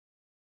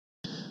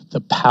The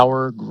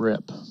power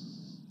grip.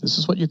 This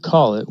is what you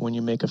call it when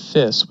you make a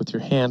fist with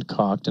your hand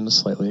cocked in a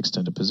slightly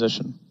extended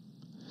position.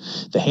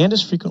 The hand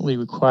is frequently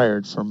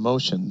required for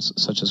motions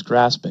such as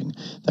grasping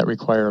that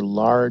require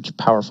large,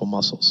 powerful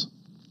muscles.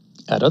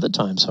 At other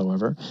times,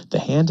 however, the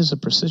hand is a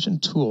precision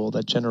tool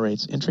that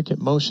generates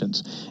intricate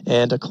motions,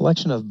 and a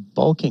collection of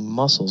bulking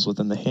muscles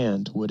within the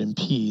hand would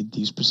impede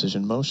these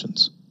precision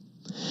motions.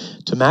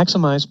 To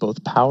maximize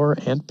both power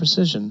and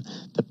precision,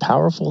 the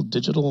powerful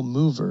digital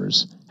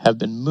movers have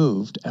been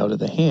moved out of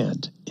the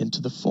hand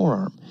into the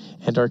forearm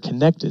and are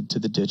connected to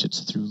the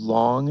digits through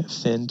long,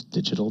 thinned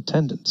digital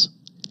tendons.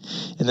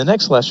 In the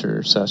next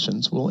lecture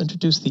sessions, we'll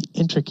introduce the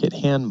intricate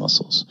hand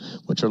muscles,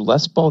 which are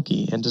less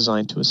bulky and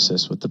designed to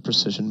assist with the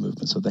precision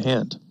movements of the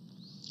hand.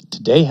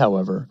 Today,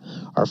 however,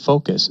 our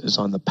focus is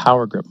on the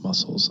power grip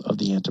muscles of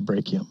the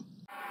antebrachium.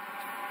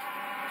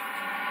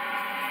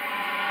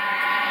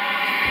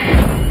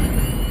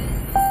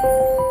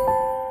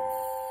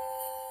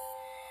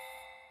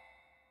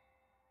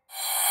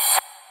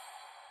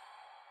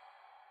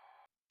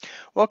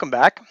 Welcome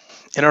back.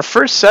 In our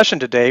first session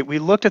today, we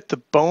looked at the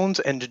bones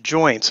and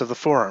joints of the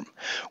forearm.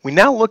 We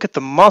now look at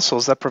the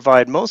muscles that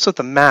provide most of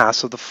the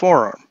mass of the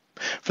forearm.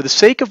 For the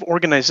sake of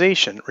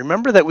organization,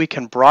 remember that we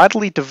can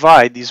broadly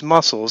divide these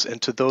muscles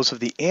into those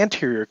of the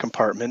anterior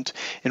compartment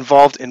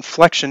involved in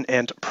flexion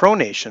and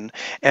pronation,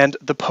 and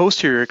the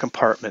posterior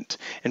compartment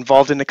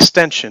involved in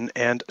extension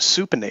and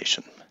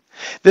supination.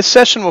 This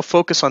session will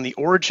focus on the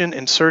origin,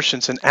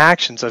 insertions, and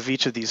actions of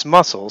each of these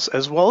muscles,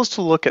 as well as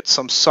to look at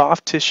some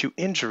soft tissue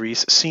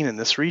injuries seen in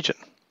this region.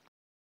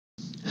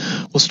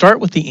 We'll start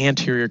with the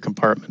anterior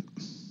compartment.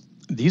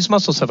 These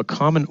muscles have a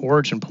common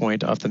origin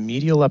point off the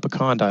medial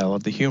epicondyle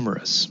of the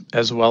humerus,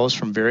 as well as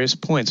from various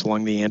points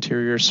along the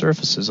anterior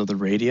surfaces of the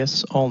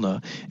radius,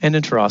 ulna, and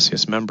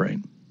interosseous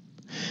membrane.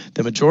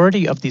 The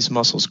majority of these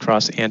muscles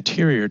cross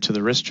anterior to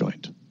the wrist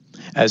joint.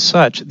 As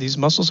such, these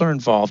muscles are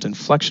involved in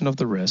flexion of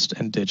the wrist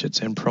and digits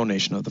and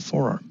pronation of the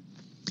forearm.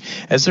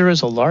 As there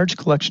is a large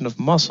collection of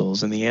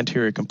muscles in the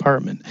anterior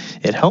compartment,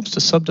 it helps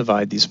to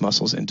subdivide these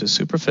muscles into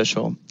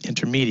superficial,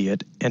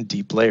 intermediate, and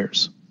deep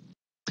layers.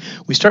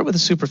 We start with the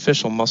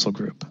superficial muscle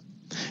group.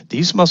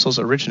 These muscles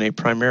originate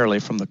primarily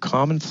from the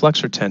common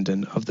flexor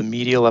tendon of the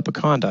medial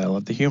epicondyle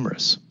of the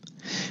humerus.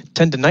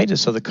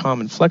 Tendinitis of the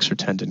common flexor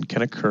tendon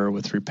can occur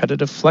with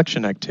repetitive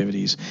flexion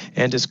activities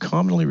and is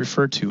commonly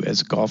referred to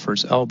as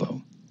golfer's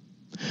elbow.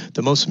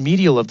 The most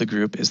medial of the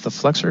group is the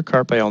flexor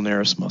carpi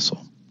ulnaris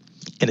muscle.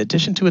 In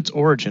addition to its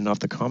origin off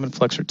the common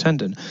flexor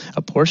tendon,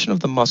 a portion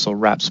of the muscle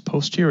wraps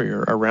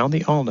posterior around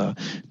the ulna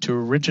to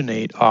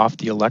originate off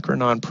the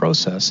olecranon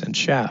process and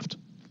shaft.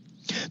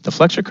 The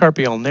flexor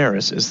carpi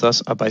ulnaris is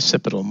thus a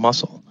bicipital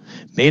muscle,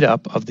 made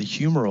up of the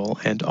humeral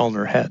and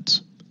ulnar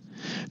heads.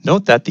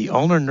 Note that the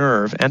ulnar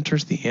nerve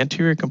enters the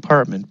anterior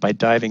compartment by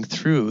diving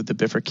through the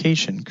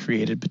bifurcation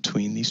created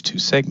between these two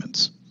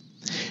segments.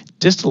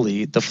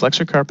 Distally, the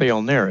flexor carpi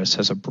ulnaris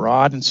has a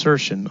broad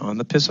insertion on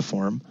the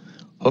pisiform,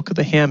 hook of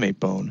the hamate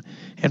bone,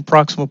 and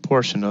proximal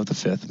portion of the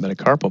fifth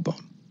metacarpal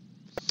bone.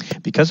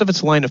 Because of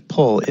its line of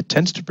pull, it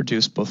tends to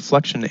produce both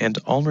flexion and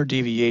ulnar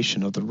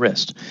deviation of the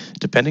wrist,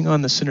 depending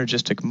on the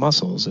synergistic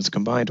muscles it's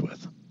combined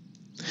with.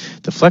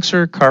 The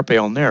flexor carpi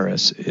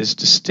ulnaris is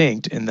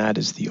distinct in that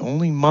it is the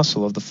only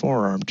muscle of the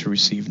forearm to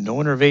receive no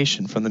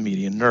innervation from the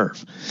median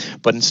nerve,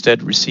 but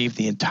instead receive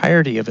the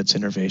entirety of its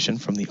innervation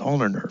from the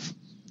ulnar nerve.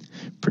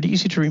 Pretty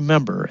easy to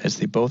remember as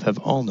they both have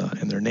ulna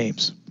in their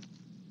names.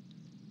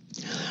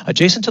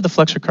 Adjacent to the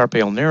flexor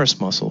carpi ulnaris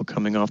muscle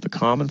coming off the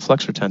common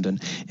flexor tendon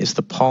is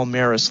the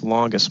palmaris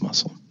longus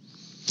muscle.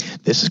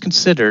 This is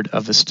considered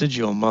a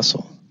vestigial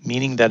muscle,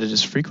 meaning that it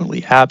is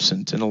frequently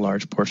absent in a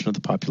large portion of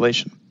the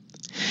population.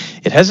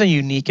 It has a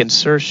unique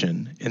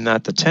insertion in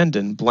that the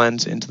tendon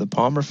blends into the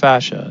palmar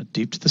fascia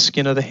deep to the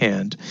skin of the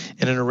hand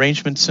in an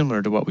arrangement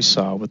similar to what we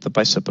saw with the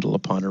bicipital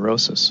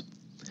aponeurosis.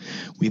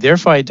 We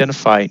therefore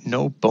identify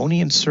no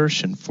bony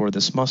insertion for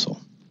this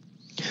muscle.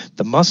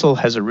 The muscle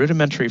has a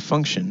rudimentary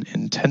function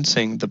in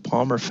tensing the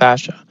palmar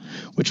fascia,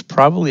 which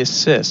probably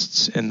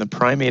assists in the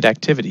primate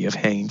activity of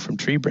hanging from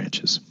tree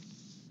branches.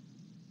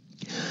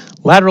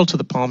 Lateral to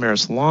the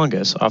palmaris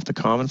longus off the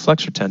common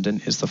flexor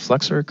tendon is the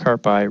flexor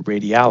carpi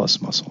radialis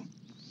muscle.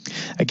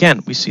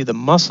 Again, we see the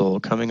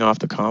muscle coming off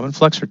the common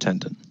flexor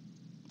tendon.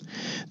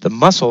 The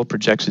muscle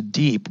projects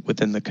deep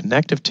within the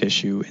connective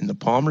tissue in the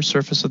palmar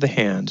surface of the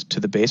hand to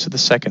the base of the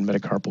second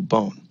metacarpal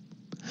bone.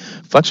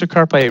 Flexor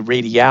carpi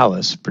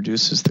radialis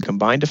produces the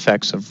combined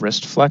effects of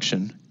wrist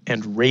flexion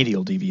and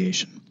radial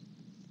deviation.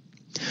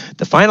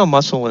 The final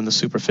muscle in the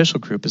superficial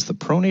group is the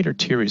pronator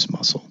teres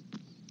muscle.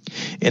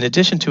 In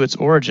addition to its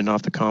origin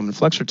off the common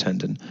flexor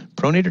tendon,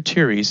 pronator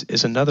teres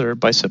is another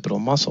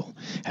bicipital muscle,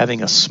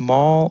 having a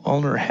small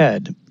ulnar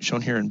head,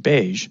 shown here in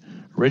beige,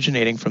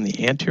 originating from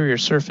the anterior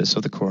surface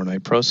of the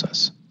coronoid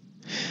process.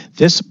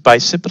 This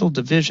bicipital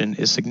division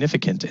is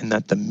significant in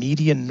that the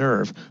median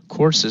nerve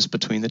courses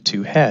between the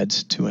two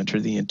heads to enter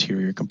the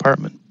anterior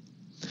compartment.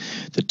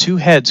 The two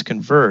heads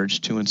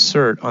converge to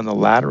insert on the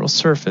lateral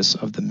surface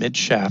of the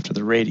mid-shaft of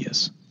the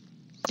radius.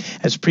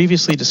 As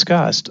previously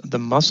discussed, the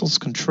muscles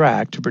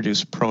contract to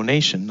produce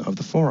pronation of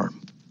the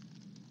forearm.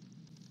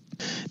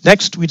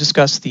 Next, we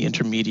discuss the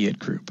intermediate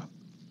group.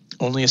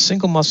 Only a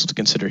single muscle to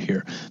consider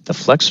here, the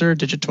flexor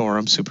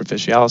digitorum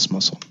superficialis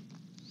muscle.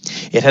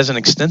 It has an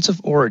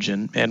extensive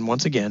origin and,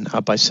 once again,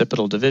 a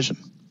bicipital division.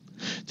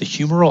 The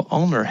humeral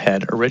ulnar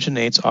head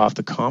originates off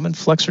the common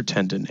flexor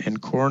tendon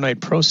and coronite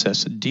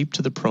process deep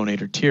to the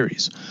pronator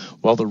teres,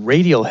 while the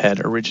radial head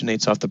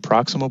originates off the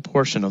proximal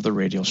portion of the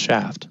radial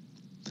shaft.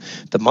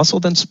 The muscle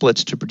then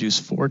splits to produce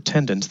 4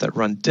 tendons that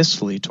run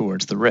distally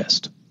towards the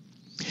wrist.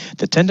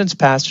 The tendons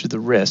pass through the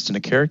wrist in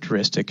a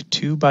characteristic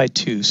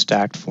 2x2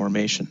 stacked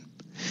formation.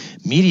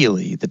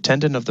 Medially, the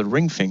tendon of the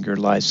ring finger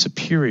lies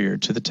superior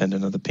to the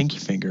tendon of the pinky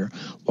finger,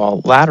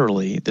 while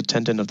laterally, the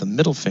tendon of the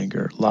middle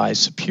finger lies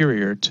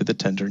superior to the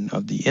tendon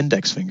of the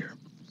index finger.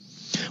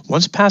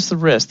 Once past the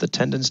wrist, the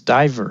tendons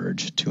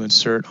diverge to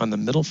insert on the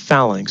middle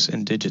phalanx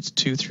in digits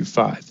 2 through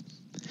 5.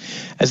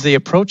 As they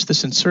approach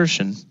this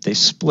insertion, they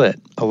split,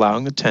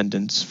 allowing the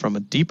tendons from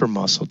a deeper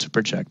muscle to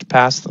project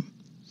past them.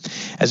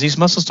 As these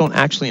muscles don't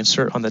actually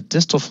insert on the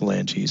distal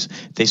phalanges,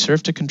 they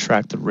serve to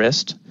contract the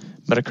wrist,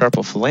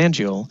 metacarpal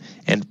phalangeal,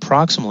 and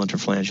proximal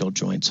interphalangeal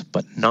joints,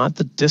 but not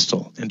the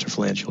distal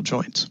interphalangeal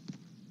joints.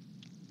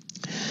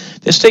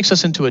 This takes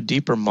us into a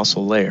deeper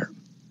muscle layer.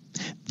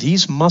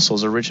 These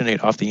muscles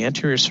originate off the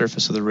anterior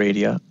surface of the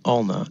radia,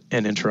 ulna,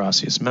 and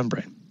interosseous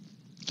membrane.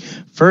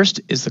 First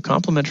is the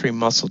complementary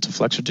muscle to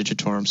flexor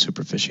digitorum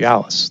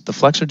superficialis, the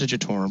flexor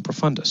digitorum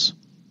profundus.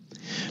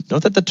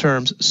 Note that the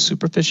terms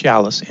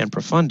superficialis and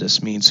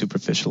profundus mean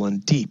superficial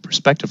and deep,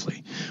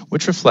 respectively,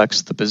 which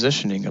reflects the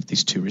positioning of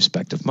these two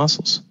respective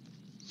muscles.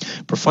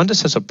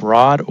 Profundus has a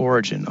broad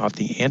origin off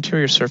the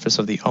anterior surface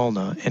of the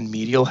ulna and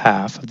medial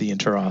half of the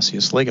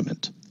interosseous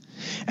ligament.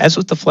 As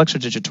with the flexor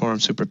digitorum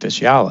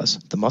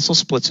superficialis, the muscle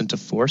splits into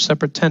 4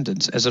 separate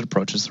tendons as it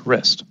approaches the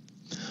wrist.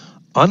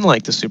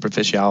 Unlike the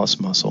superficialis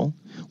muscle,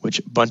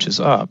 which bunches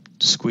up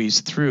to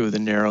squeeze through the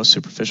narrow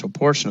superficial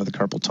portion of the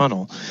carpal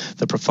tunnel,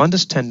 the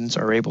profundus tendons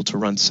are able to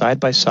run side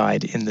by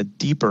side in the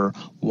deeper,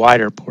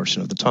 wider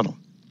portion of the tunnel.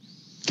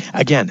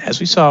 Again, as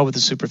we saw with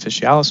the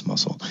superficialis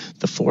muscle,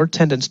 the 4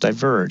 tendons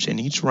diverge and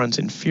each runs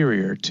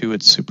inferior to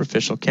its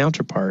superficial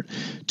counterpart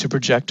to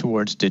project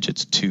towards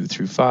digits 2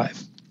 through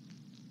 5.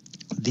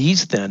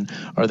 These, then,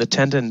 are the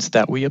tendons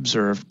that we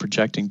observed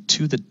projecting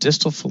to the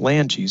distal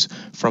phalanges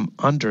from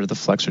under the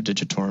flexor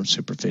digitorum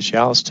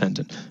superficialis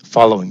tendon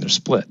following their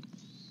split.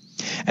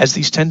 As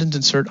these tendons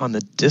insert on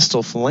the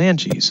distal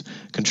phalanges,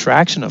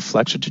 contraction of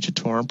flexor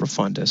digitorum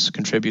profundus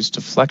contributes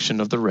to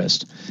flexion of the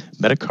wrist,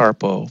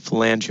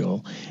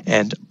 metacarpophalangeal,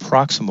 and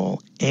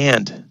proximal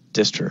and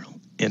distal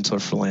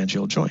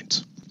interphalangeal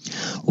joints.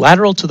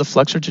 Lateral to the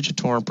flexor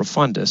digitorum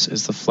profundus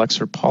is the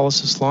flexor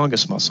pollicis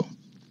longus muscle.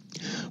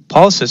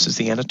 Pollicis is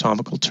the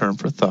anatomical term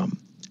for thumb,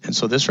 and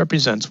so this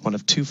represents one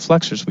of 2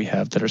 flexors we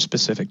have that are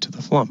specific to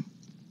the thumb.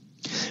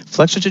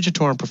 Flexor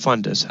digitorum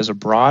profundus has a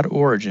broad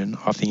origin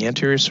off the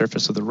anterior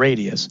surface of the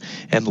radius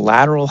and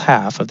lateral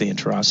half of the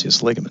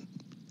interosseous ligament.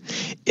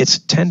 Its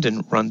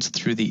tendon runs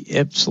through the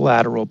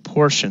ipsilateral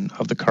portion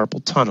of the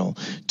carpal tunnel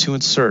to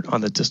insert on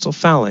the distal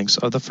phalanx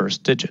of the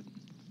first digit.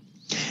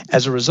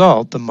 As a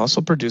result, the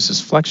muscle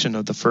produces flexion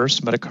of the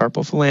first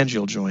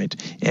metacarpophalangeal joint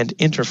and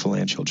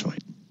interphalangeal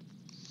joint.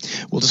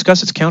 We'll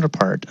discuss its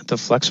counterpart, the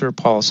flexor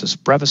pollicis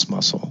brevis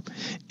muscle,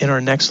 in our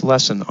next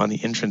lesson on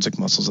the intrinsic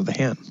muscles of the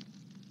hand.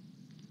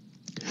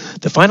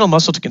 The final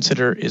muscle to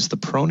consider is the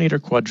pronator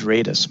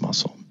quadratus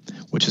muscle,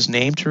 which is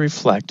named to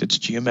reflect its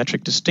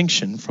geometric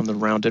distinction from the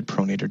rounded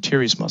pronator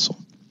teres muscle.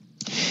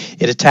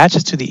 It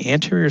attaches to the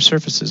anterior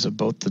surfaces of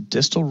both the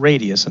distal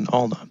radius and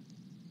ulna.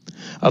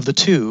 Of the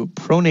 2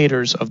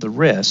 pronators of the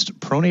wrist,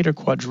 pronator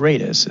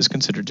quadratus is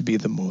considered to be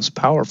the most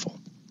powerful.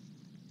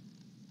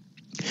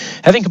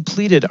 Having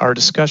completed our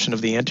discussion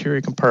of the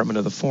anterior compartment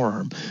of the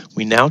forearm,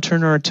 we now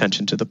turn our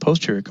attention to the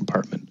posterior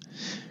compartment.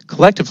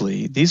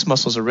 Collectively, these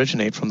muscles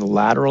originate from the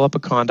lateral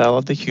epicondyle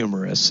of the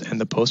humerus and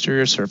the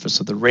posterior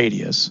surface of the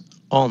radius,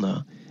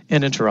 ulna,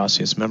 and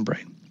interosseous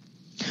membrane.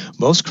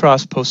 Most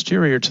cross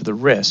posterior to the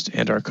wrist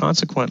and are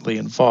consequently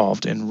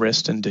involved in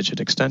wrist and digit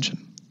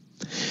extension.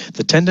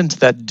 The tendons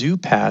that do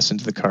pass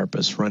into the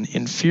carpus run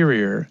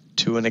inferior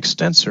to an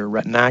extensor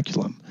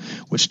retinaculum,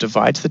 which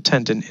divides the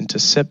tendon into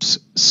 6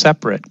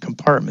 separate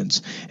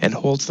compartments and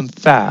holds them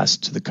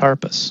fast to the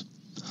carpus.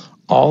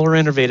 All are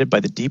innervated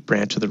by the deep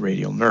branch of the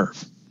radial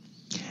nerve.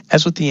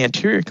 As with the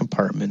anterior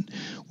compartment,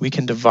 we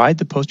can divide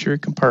the posterior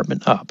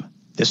compartment up,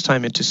 this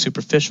time into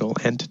superficial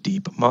and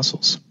deep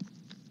muscles.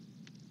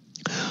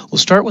 We'll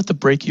start with the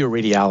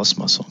brachioradialis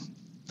muscle.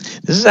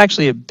 This is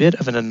actually a bit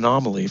of an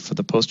anomaly for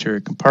the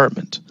posterior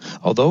compartment.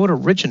 Although it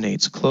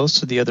originates close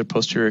to the other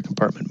posterior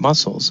compartment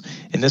muscles,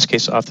 in this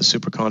case off the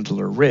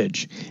supracondylar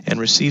ridge, and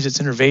receives its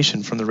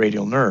innervation from the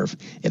radial nerve,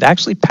 it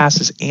actually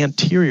passes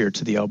anterior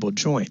to the elbow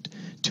joint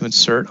to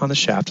insert on the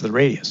shaft of the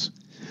radius.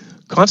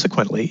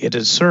 Consequently, it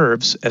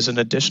serves as an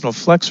additional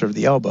flexor of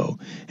the elbow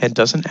and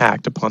doesn't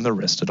act upon the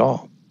wrist at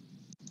all.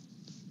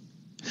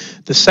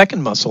 The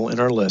second muscle in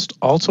our list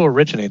also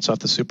originates off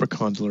the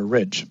supracondylar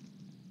ridge.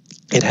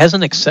 It has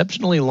an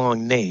exceptionally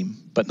long name,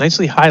 but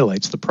nicely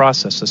highlights the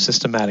process of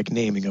systematic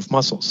naming of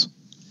muscles.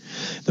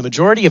 The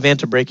majority of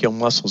antebrachial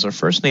muscles are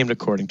first named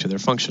according to their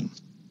function.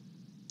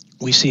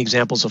 We see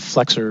examples of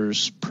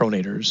flexors,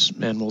 pronators,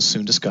 and we'll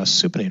soon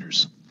discuss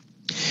supinators.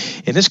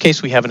 In this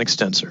case, we have an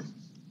extensor.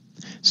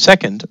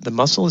 Second, the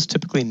muscle is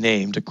typically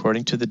named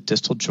according to the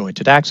distal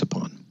jointed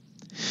axon.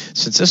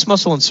 Since this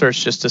muscle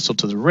inserts just distal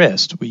to the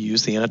wrist, we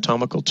use the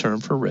anatomical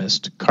term for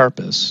wrist,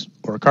 carpus,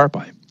 or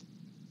carpi.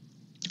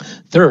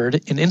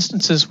 Third, in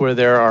instances where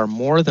there are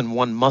more than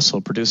one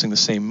muscle producing the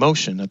same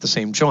motion at the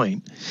same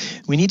joint,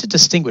 we need to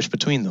distinguish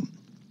between them.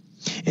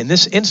 In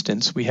this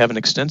instance, we have an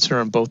extensor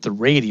on both the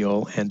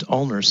radial and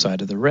ulnar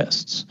side of the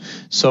wrists,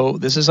 so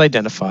this is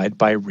identified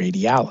by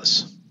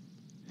radialis.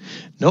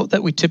 Note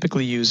that we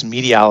typically use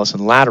medialis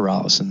and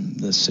lateralis in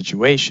this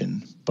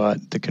situation,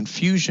 but the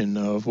confusion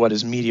of what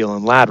is medial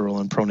and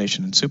lateral in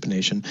pronation and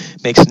supination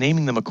makes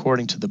naming them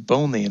according to the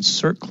bone they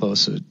insert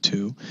closer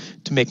to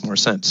make more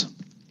sense.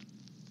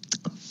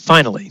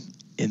 Finally,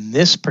 in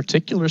this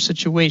particular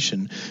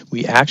situation,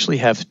 we actually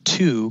have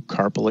two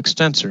carpal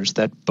extensors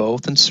that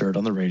both insert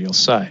on the radial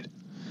side.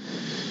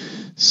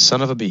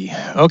 Son of a bee.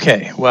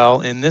 Okay,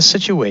 well, in this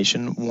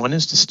situation, one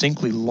is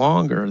distinctly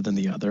longer than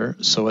the other,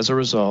 so as a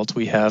result,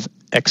 we have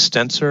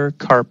extensor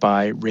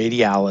carpi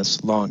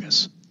radialis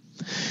longus.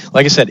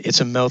 Like I said, it's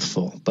a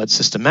mouthful, but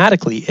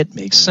systematically, it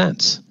makes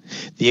sense.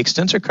 The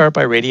extensor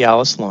carpi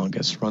radialis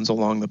longus runs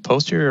along the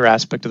posterior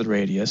aspect of the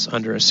radius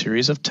under a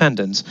series of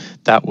tendons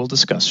that we'll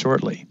discuss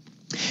shortly.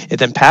 It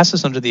then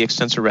passes under the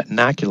extensor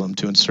retinaculum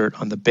to insert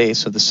on the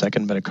base of the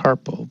second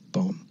metacarpal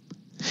bone.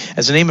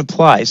 As the name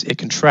implies, it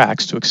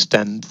contracts to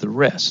extend the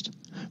wrist,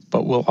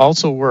 but will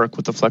also work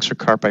with the flexor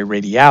carpi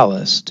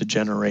radialis to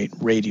generate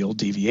radial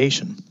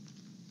deviation.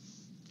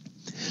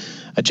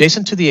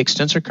 Adjacent to the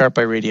extensor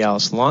carpi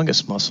radialis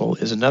longus muscle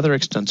is another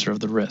extensor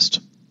of the wrist.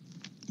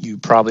 You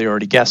probably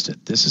already guessed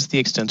it. This is the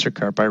extensor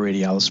carpi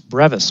radialis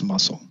brevis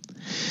muscle.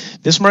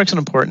 This marks an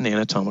important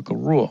anatomical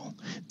rule.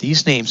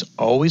 These names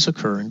always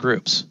occur in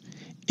groups.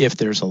 If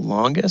there's a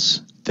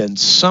longus, then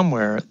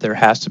somewhere there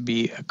has to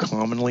be a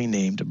commonly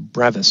named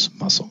brevis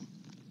muscle.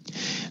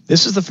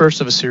 This is the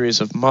first of a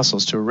series of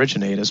muscles to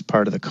originate as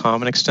part of the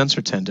common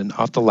extensor tendon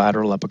off the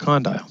lateral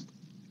epicondyle.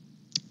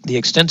 The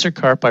extensor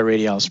carpi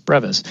radialis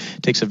brevis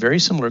takes a very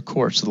similar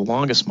course to the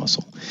longus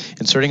muscle,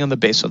 inserting on the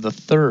base of the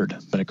third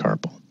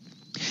metacarpal.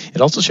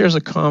 It also shares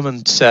a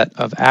common set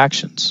of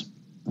actions,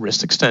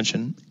 wrist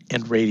extension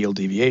and radial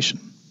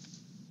deviation.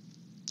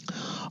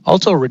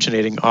 Also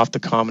originating off the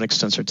common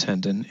extensor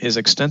tendon is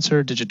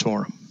extensor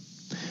digitorum.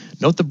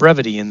 Note the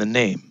brevity in the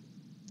name.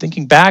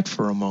 Thinking back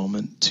for a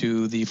moment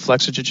to the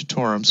flexor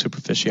digitorum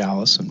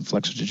superficialis and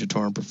flexor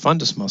digitorum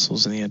profundus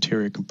muscles in the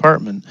anterior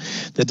compartment,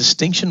 the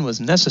distinction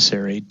was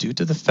necessary due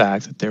to the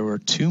fact that there were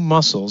two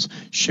muscles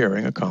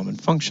sharing a common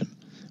function,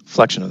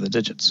 flexion of the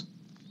digits.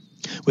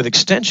 With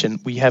extension,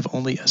 we have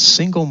only a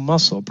single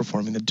muscle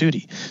performing the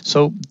duty,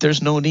 so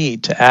there's no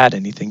need to add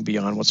anything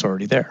beyond what's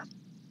already there.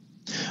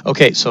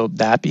 Okay, so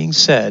that being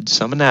said,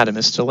 some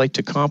anatomists still like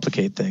to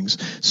complicate things,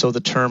 so the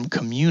term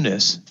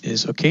communis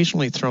is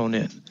occasionally thrown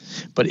in,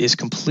 but is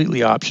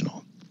completely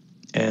optional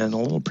and a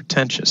little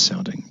pretentious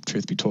sounding,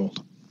 truth be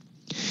told.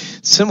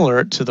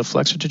 Similar to the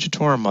flexor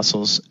digitorum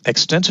muscles,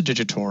 extensor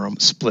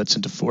digitorum splits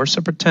into four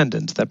separate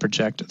tendons that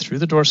project through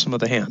the dorsum of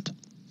the hand.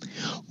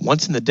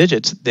 Once in the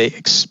digits, they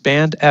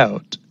expand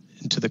out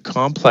into the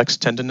complex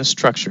tendinous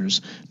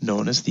structures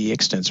known as the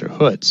extensor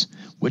hoods,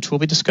 which will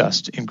be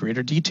discussed in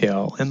greater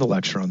detail in the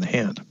lecture on the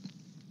hand.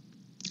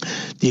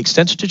 The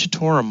extensor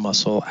digitorum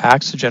muscle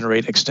acts to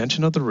generate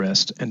extension of the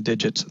wrist and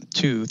digits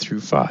 2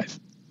 through 5,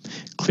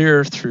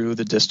 clear through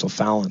the distal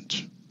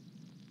phalange.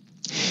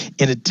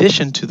 In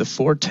addition to the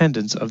four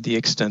tendons of the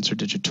extensor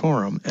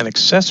digitorum, an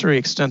accessory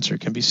extensor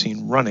can be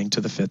seen running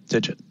to the fifth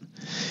digit.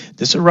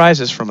 This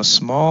arises from a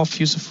small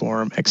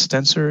fusiform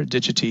extensor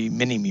digiti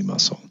minimi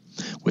muscle,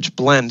 which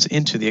blends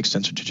into the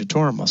extensor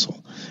digitorum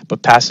muscle,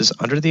 but passes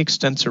under the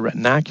extensor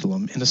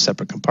retinaculum in a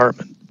separate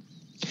compartment.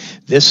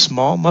 This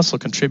small muscle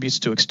contributes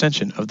to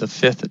extension of the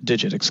fifth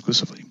digit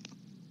exclusively.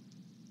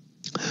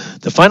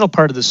 The final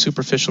part of the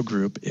superficial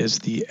group is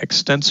the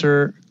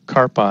extensor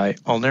carpi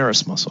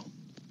ulnaris muscle.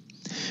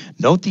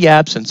 Note the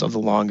absence of the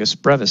longus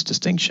brevis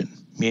distinction,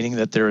 meaning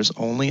that there is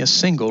only a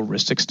single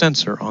wrist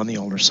extensor on the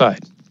ulnar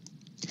side.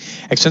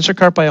 Extensor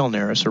carpi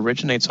ulnaris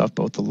originates off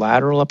both the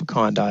lateral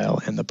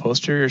epicondyle and the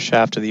posterior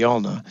shaft of the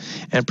ulna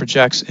and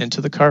projects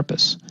into the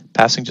carpus,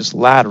 passing just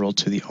lateral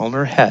to the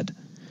ulnar head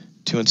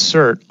to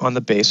insert on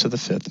the base of the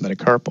fifth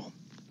metacarpal.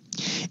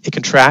 It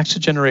contracts to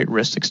generate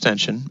wrist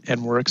extension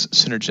and works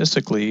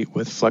synergistically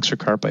with flexor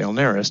carpi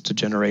ulnaris to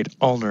generate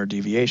ulnar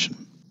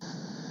deviation.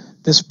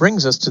 This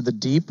brings us to the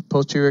deep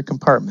posterior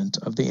compartment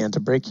of the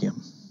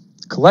antebrachium.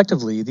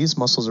 Collectively, these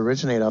muscles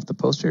originate off the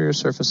posterior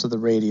surface of the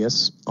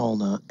radius,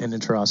 ulna, and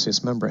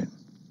interosseous membrane.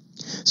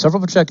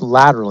 Several project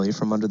laterally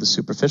from under the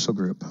superficial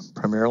group,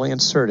 primarily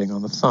inserting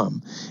on the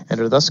thumb, and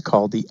are thus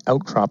called the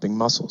outcropping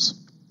muscles.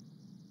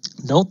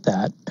 Note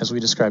that, as we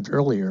described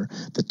earlier,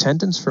 the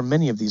tendons for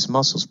many of these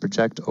muscles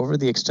project over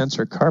the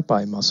extensor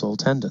carpi muscle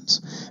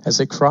tendons as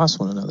they cross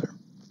one another.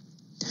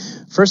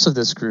 First of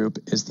this group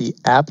is the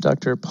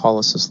abductor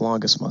pollicis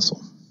longus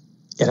muscle.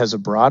 It has a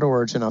broad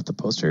origin off the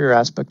posterior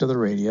aspect of the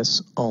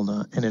radius,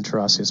 ulna, and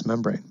interosseous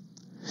membrane.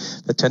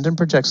 The tendon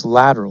projects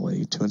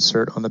laterally to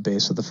insert on the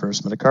base of the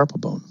first metacarpal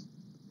bone.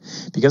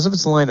 Because of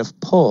its line of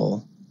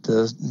pull,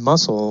 the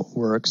muscle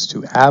works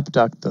to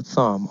abduct the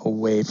thumb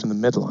away from the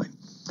midline,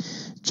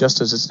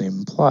 just as its name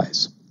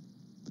implies.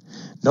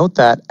 Note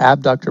that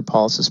abductor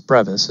pollicis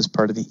brevis is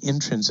part of the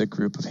intrinsic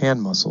group of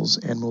hand muscles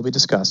and will be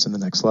discussed in the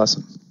next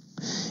lesson.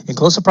 In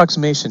close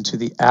approximation to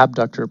the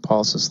abductor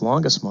pollicis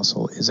longus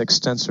muscle is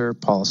extensor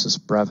pollicis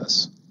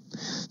brevis.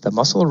 The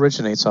muscle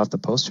originates off the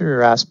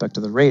posterior aspect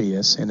of the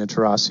radius and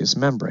interosseous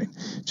membrane,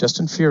 just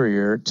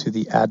inferior to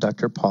the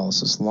adductor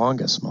pollicis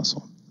longus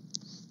muscle.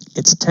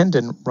 Its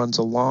tendon runs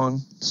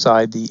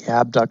alongside the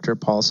abductor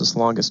pollicis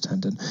longus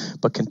tendon,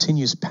 but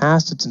continues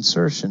past its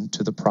insertion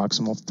to the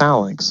proximal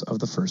phalanx of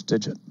the first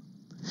digit.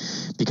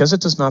 Because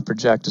it does not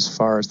project as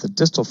far as the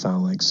distal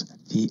phalanx,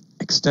 the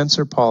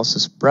extensor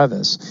pollicis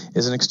brevis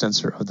is an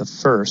extensor of the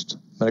first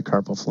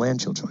metacarpal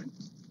phalangeal joint.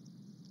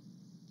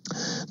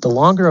 The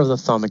longer of the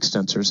thumb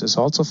extensors is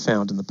also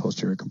found in the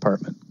posterior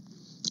compartment.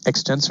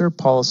 Extensor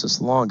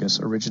pollicis longus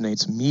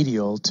originates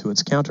medial to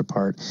its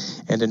counterpart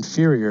and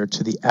inferior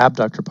to the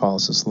abductor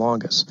pollicis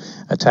longus,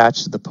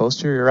 attached to the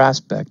posterior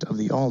aspect of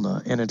the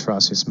ulna and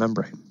interosseous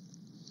membrane.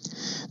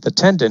 The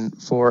tendon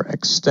for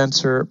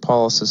extensor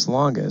pollicis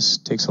longus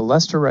takes a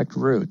less direct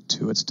route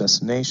to its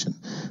destination,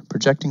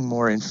 projecting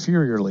more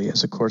inferiorly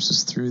as it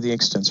courses through the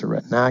extensor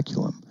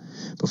retinaculum,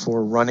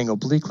 before running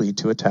obliquely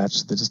to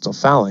attach to the distal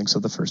phalanx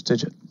of the first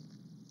digit.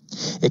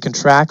 It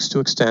contracts to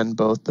extend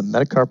both the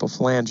metacarpal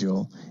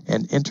phalangeal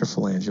and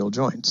interphalangeal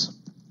joints.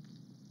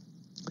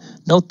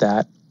 Note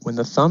that when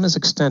the thumb is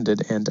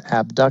extended and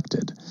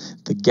abducted,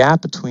 the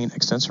gap between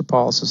extensor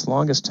pollicis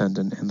longus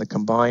tendon and the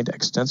combined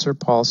extensor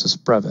pollicis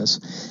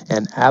brevis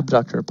and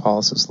abductor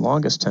pollicis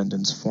longus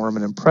tendons form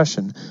an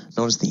impression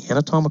known as the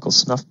anatomical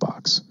snuff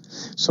box,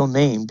 so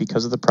named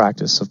because of the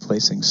practice of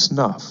placing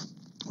snuff,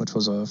 which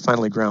was a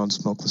finely ground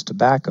smokeless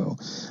tobacco,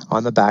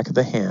 on the back of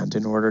the hand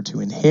in order to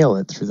inhale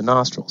it through the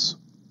nostrils.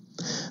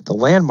 The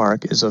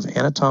landmark is of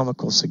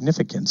anatomical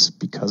significance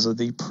because of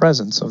the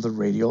presence of the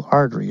radial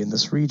artery in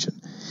this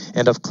region,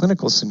 and of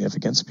clinical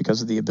significance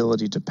because of the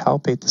ability to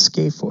palpate the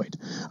scaphoid,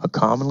 a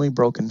commonly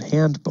broken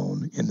hand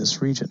bone in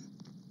this region.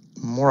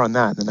 More on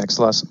that in the next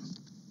lesson.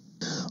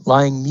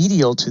 Lying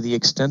medial to the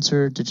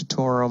extensor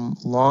digitorum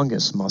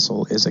longus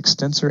muscle is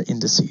extensor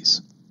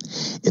indicis.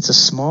 It's a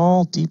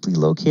small, deeply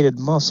located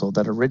muscle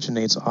that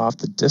originates off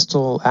the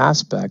distal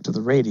aspect of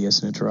the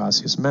radius and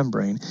interosseous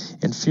membrane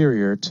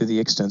inferior to the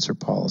extensor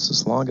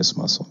pollicis longus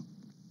muscle.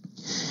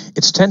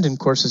 Its tendon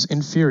courses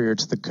inferior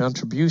to the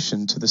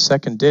contribution to the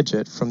second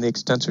digit from the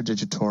extensor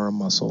digitorum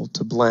muscle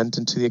to blend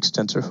into the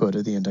extensor hood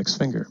of the index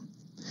finger.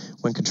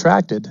 When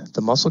contracted,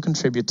 the muscle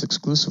contributes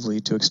exclusively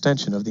to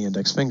extension of the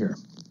index finger.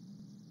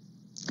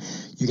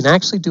 You can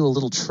actually do a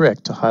little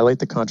trick to highlight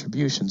the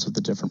contributions of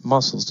the different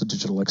muscles to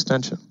digital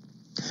extension.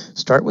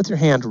 Start with your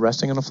hand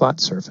resting on a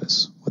flat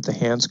surface, with the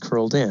hands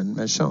curled in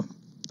as shown.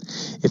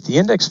 If the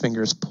index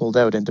finger is pulled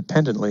out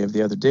independently of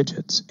the other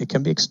digits, it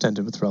can be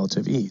extended with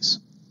relative ease.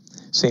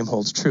 Same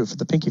holds true for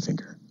the pinky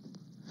finger.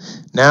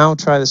 Now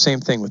try the same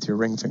thing with your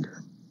ring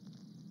finger.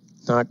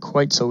 Not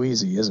quite so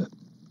easy, is it?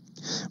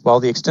 While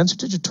the extensor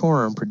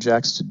digitorum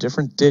projects to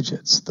different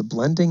digits, the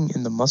blending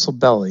in the muscle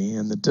belly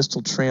and the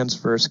distal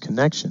transverse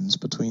connections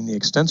between the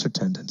extensor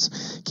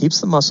tendons keeps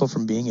the muscle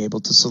from being able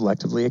to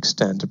selectively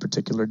extend a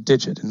particular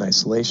digit in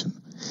isolation.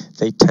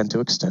 They tend to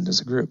extend as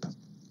a group.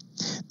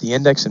 The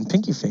index and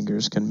pinky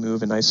fingers can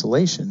move in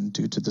isolation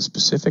due to the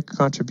specific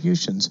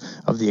contributions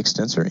of the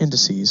extensor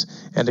indices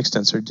and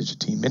extensor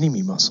digiti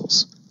minimi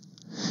muscles.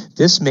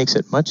 This makes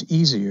it much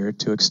easier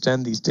to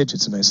extend these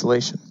digits in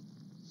isolation,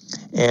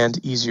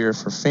 and easier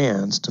for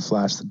fans to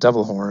flash the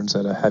devil horns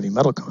at a heavy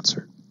metal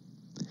concert.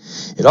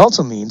 It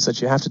also means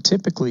that you have to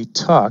typically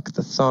tuck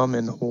the thumb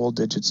and hold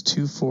digits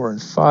 2, 4,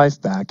 and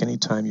 5 back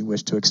anytime you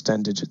wish to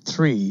extend digit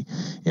 3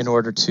 in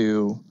order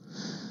to,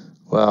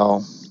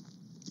 well,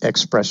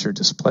 express your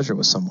displeasure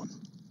with someone.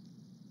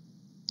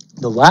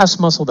 The last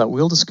muscle that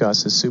we'll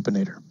discuss is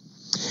supinator.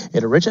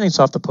 It originates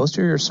off the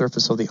posterior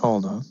surface of the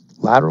ulna,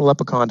 lateral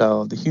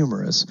epicondyle of the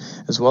humerus,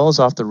 as well as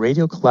off the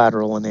radial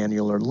collateral and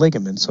annular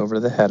ligaments over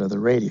the head of the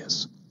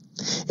radius.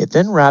 It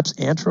then wraps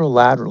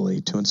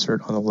anterolaterally to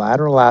insert on the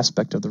lateral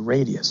aspect of the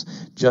radius,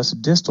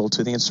 just distal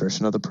to the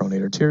insertion of the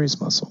pronator teres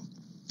muscle.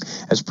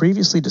 As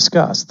previously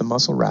discussed, the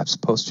muscle wraps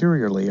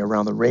posteriorly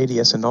around the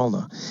radius and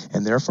ulna,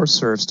 and therefore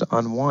serves to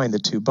unwind the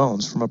two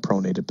bones from a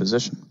pronated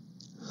position.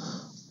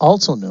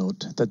 Also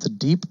note that the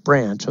deep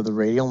branch of the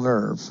radial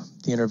nerve,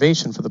 the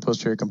innervation for the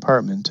posterior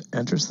compartment,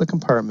 enters the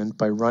compartment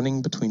by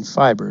running between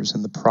fibers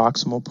in the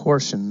proximal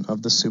portion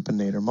of the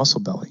supinator muscle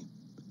belly,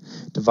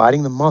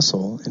 dividing the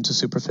muscle into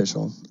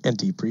superficial and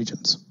deep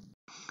regions.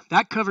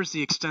 That covers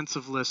the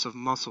extensive list of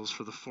muscles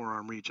for the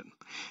forearm region.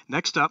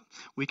 Next up,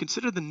 we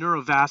consider the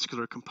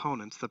neurovascular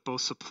components that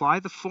both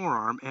supply the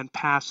forearm and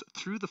pass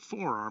through the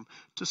forearm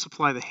to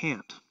supply the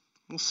hand.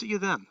 We'll see you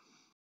then.